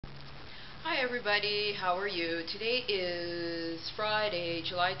Hi everybody, how are you? Today is Friday,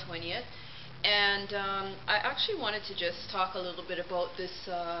 July 20th, and I actually wanted to just talk a little bit about this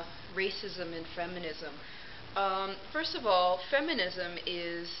racism and feminism. First of all, feminism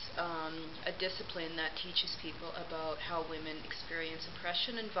is a discipline that teaches people about how women experience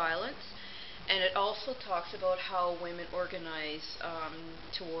oppression and violence, and it also talks about how women organize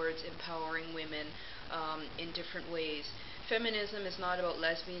towards empowering women in different ways. Feminism is not about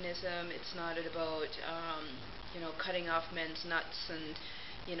lesbianism. It's not about cutting off men's nuts and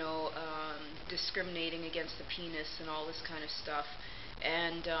discriminating against the penis and all this kind of stuff.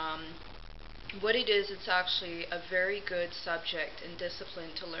 And what it is, it's actually a very good subject and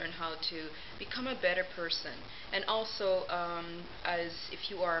discipline to learn how to become a better person, and also, as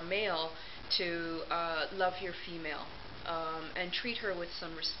if you are a male, to love your female and treat her with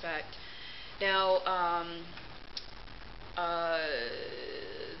some respect. Now, uh,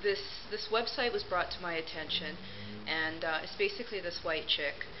 this website was brought to my attention, and it's basically this white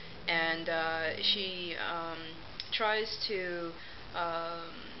chick, and she tries to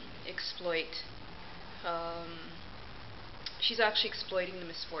um, exploit. Um, she's actually exploiting the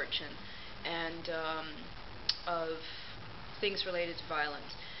misfortune and of things related to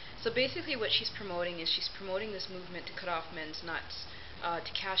violence. So basically, what she's promoting is she's promoting this movement to cut off men's nuts,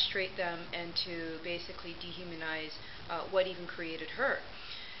 to castrate them, and to basically dehumanize what even created her.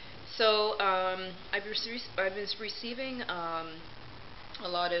 So I've been receiving a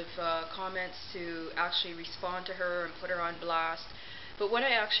lot of comments to actually respond to her and put her on blast. But when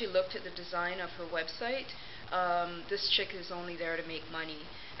I actually looked at the design of her website, this chick is only there to make money.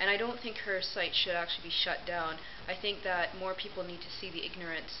 And I don't think her site should actually be shut down. I think that more people need to see the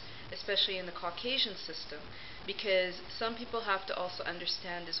ignorance, especially in the Caucasian system, because some people have to also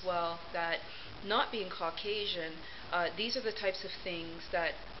understand as well that, not being Caucasian, these are the types of things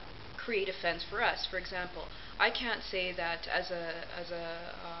that create offense for us. For example, I can't say that as a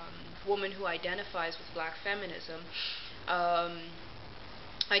woman who identifies with black feminism,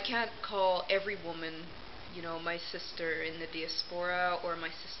 I can't call every woman, my sister in the diaspora or my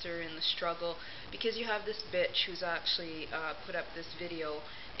sister in the struggle, because you have this bitch who's actually put up this video,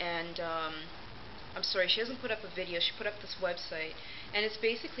 and I'm sorry, she hasn't put up a video, she put up this website, and it's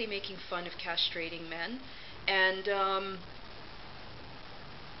basically making fun of castrating men. And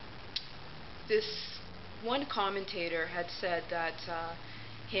this one commentator had said that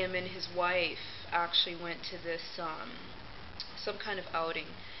him and his wife actually went to this some kind of outing,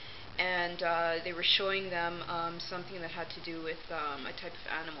 and they were showing them something that had to do with a type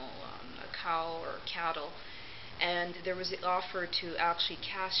of animal, a cow or cattle, and there was the offer to actually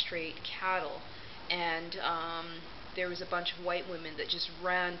castrate cattle, and there was a bunch of white women that just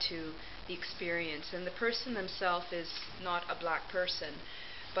ran to the experience, and the person themselves is not a black person,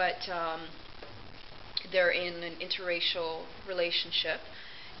 but they're in an interracial relationship,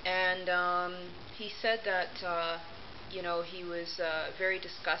 and he said that he was very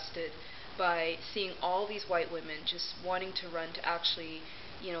disgusted by seeing all these white women just wanting to run to actually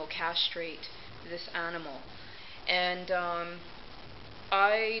castrate this animal. And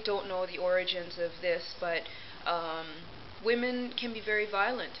I don't know the origins of this, but women can be very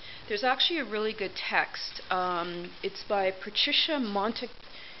violent. There's actually a really good text. It's by Patricia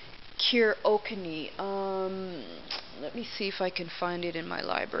Okini. Let me see if I can find it in my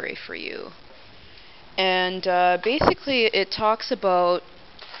library for you. And basically, it talks about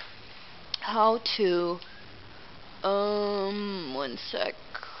how to. One sec.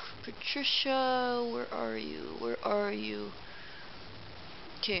 Patricia, where are you? Where are you?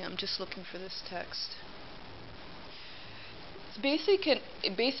 Okay, I'm just looking for this text. It's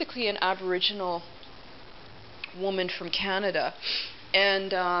basically an Aboriginal woman from Canada,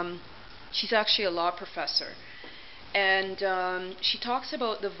 and she's actually a law professor. And she talks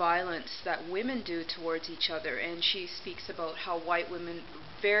about the violence that women do towards each other, and she speaks about how white women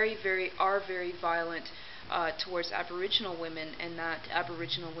are very violent towards Aboriginal women, and that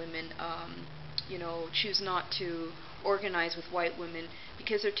Aboriginal women, choose not to organize with white women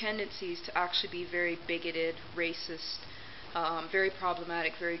because their tendencies to actually be very bigoted, racist, very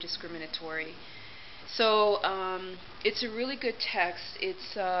problematic, very discriminatory. So it's a really good text.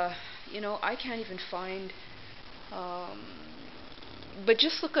 It's I can't even find. But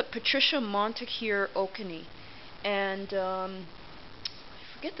just look at Patricia Okini, and I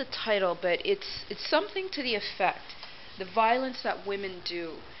forget the title, but it's something to the effect, the violence that women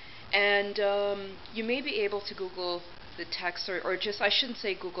do, and you may be able to Google the text, or just, I shouldn't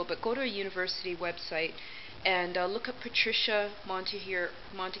say Google, but go to a university website And look up Patricia Montefiore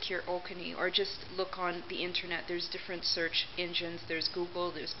Okene, or just look on the internet. There's different search engines. There's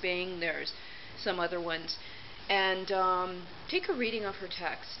Google, there's Bing, there's some other ones. And take a reading of her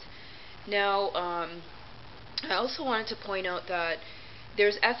text. Now, I also wanted to point out that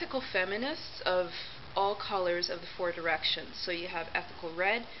there's ethical feminists of all colors of the four directions. So you have ethical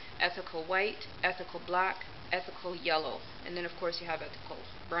red, ethical white, ethical black, ethical yellow, and then of course you have ethical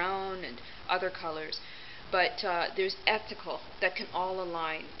brown and other colors. But there's ethical that can all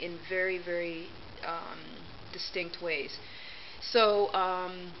align in very, very distinct ways. So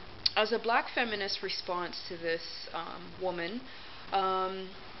as a black feminist response to this woman,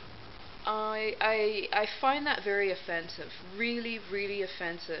 I find that very offensive, really, really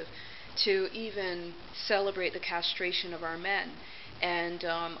offensive, to even celebrate the castration of our men. And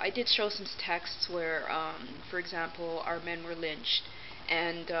I did show some texts where, for example, our men were lynched,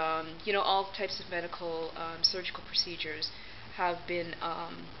 and all types of medical surgical procedures have been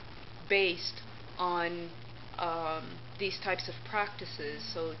based on these types of practices.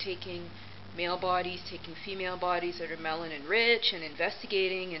 So taking male bodies, taking female bodies that are melanin rich, and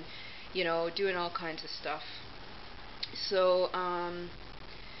investigating, and doing all kinds of stuff. So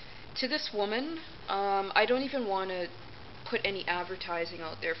to this woman, I don't even want to put any advertising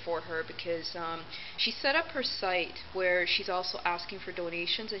out there for her, because she set up her site where she's also asking for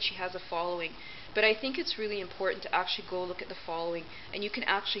donations, and she has a following. But I think it's really important to actually go look at the following, and you can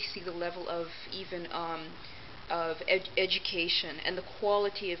actually see the level of even education and the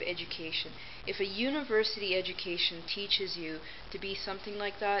quality of education. If a university education teaches you to be something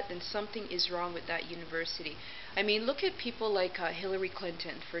like that, then something is wrong with that university. I mean, look at people like Hillary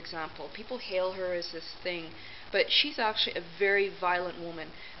Clinton, for example. People hail her as this thing, but she's actually a very violent woman,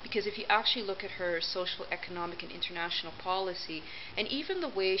 because if you actually look at her social, economic, and international policy, and even the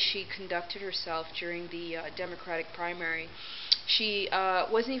way she conducted herself during the Democratic primary, she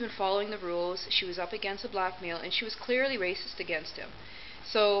wasn't even following the rules. She was up against a black male, and she was clearly racist against him.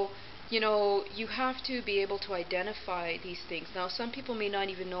 So, you have to be able to identify these things. Now, some people may not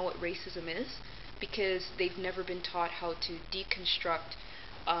even know what racism is, because they've never been taught how to deconstruct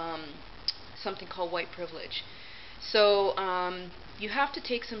something called white privilege. So you have to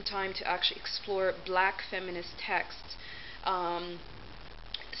take some time to actually explore black feminist texts.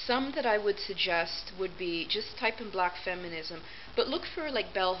 Some that I would suggest would be, just type in black feminism, but look for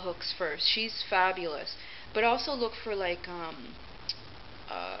like bell hooks first. She's fabulous. But also look for like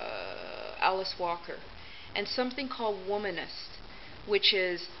Alice Walker, and something called womanist, which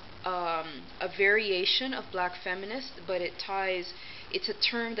is a variation of black feminist, but it's a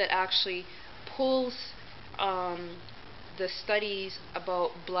term that actually pulls the studies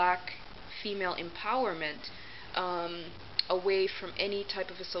about black female empowerment away from any type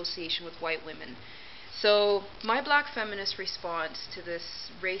of association with white women. So my black feminist response to this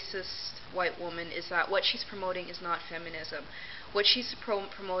racist white woman is that what she's promoting is not feminism. What she's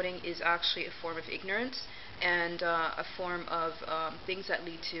promoting is actually a form of ignorance, and a form of things that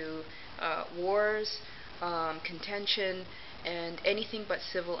lead to wars, contention, and anything but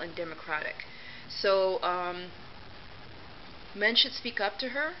civil and democratic. So men should speak up to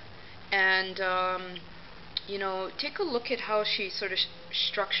her, and take a look at how she sort of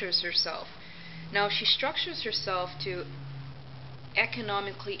structures herself. Now, if she structures herself to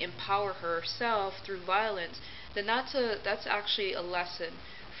economically empower herself through violence, then that's actually a lesson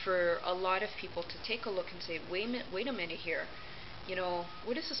for a lot of people to take a look and say, wait a minute here.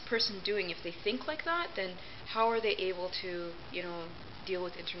 What is this person doing? If they think like that, then how are they able to, deal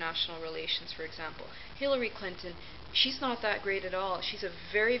with international relations, for example? Hillary Clinton, she's not that great at all. She's a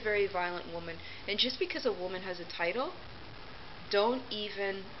very, very violent woman. And just because a woman has a title, don't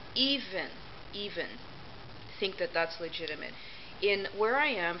even think that that's legitimate. In where I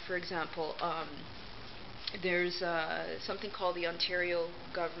am, for example, there's something called the Ontario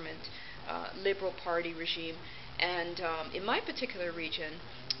government Liberal Party regime, and in my particular region,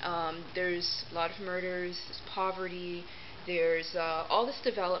 there's a lot of murders, there's poverty, there's all this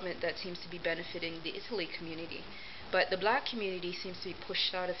development that seems to be benefiting the Italy community. But the black community seems to be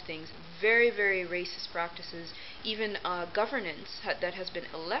pushed out of things. Very, very racist practices. Even governance that has been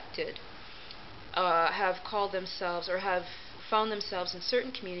elected have called themselves, or have found themselves in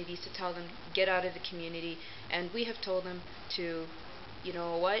certain communities, to tell them, get out of the community, and we have told them to, you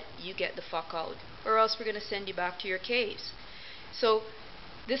know what, you get the fuck out, or else we're going to send you back to your caves. So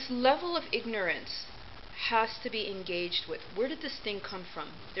this level of ignorance has to be engaged with. Where did this thing come from?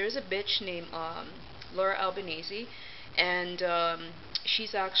 There's a bitch named Laura Albanese, and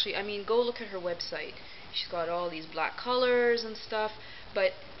she's actually, go look at her website. She's got all these black colors and stuff,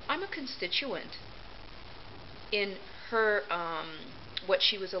 but I'm a constituent. in her what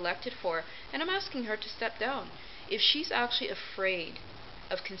she was elected for, and I'm asking her to step down. If she's actually afraid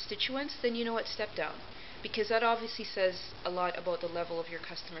of constituents, then you know what, step down, because that obviously says a lot about the level of your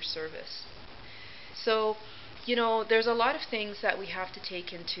customer service. So, you know, there's a lot of things that we have to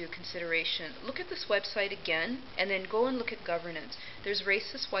take into consideration. Look at this website again, and then go and look at governance. There's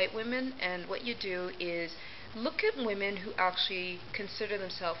racist white women, and what you do is look at women who actually consider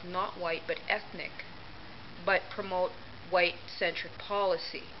themselves not white but ethnic, but promote white-centric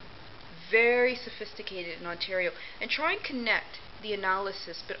policy. Very sophisticated in Ontario. And try and connect the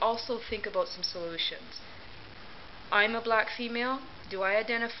analysis, but also think about some solutions. I'm a black female. Do I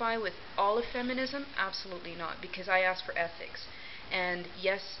identify with all of feminism? Absolutely not, because I ask for ethics. And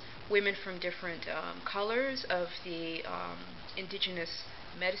yes, women from different colors of the indigenous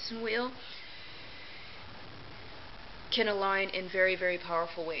medicine wheel can align in very, very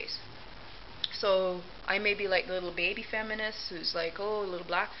powerful ways. So I may be like the little baby feminist who's like, oh, a little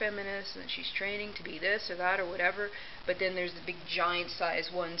black feminist, and she's training to be this or that or whatever. But then there's the big giant size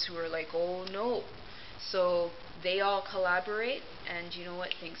ones who are like, oh no. So they all collaborate, and you know what,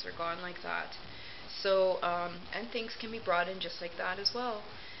 things are gone like that. So, and things can be brought in just like that as well.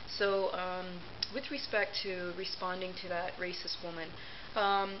 So, with respect to responding to that racist woman,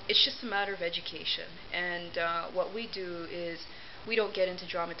 it's just a matter of education. And what we do is we don't get into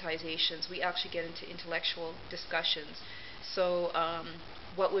dramatizations. We actually get into intellectual discussions. So,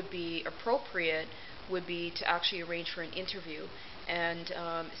 what would be appropriate would be to actually arrange for an interview and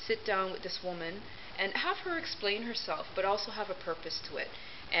sit down with this woman and have her explain herself, but also have a purpose to it.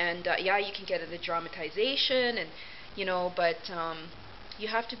 And yeah, you can get into dramatization, and you know, but you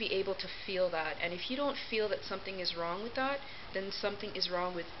have to be able to feel that. And if you don't feel that something is wrong with that, then something is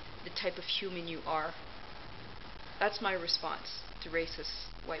wrong with the type of human you are. That's my response to racist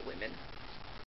white women.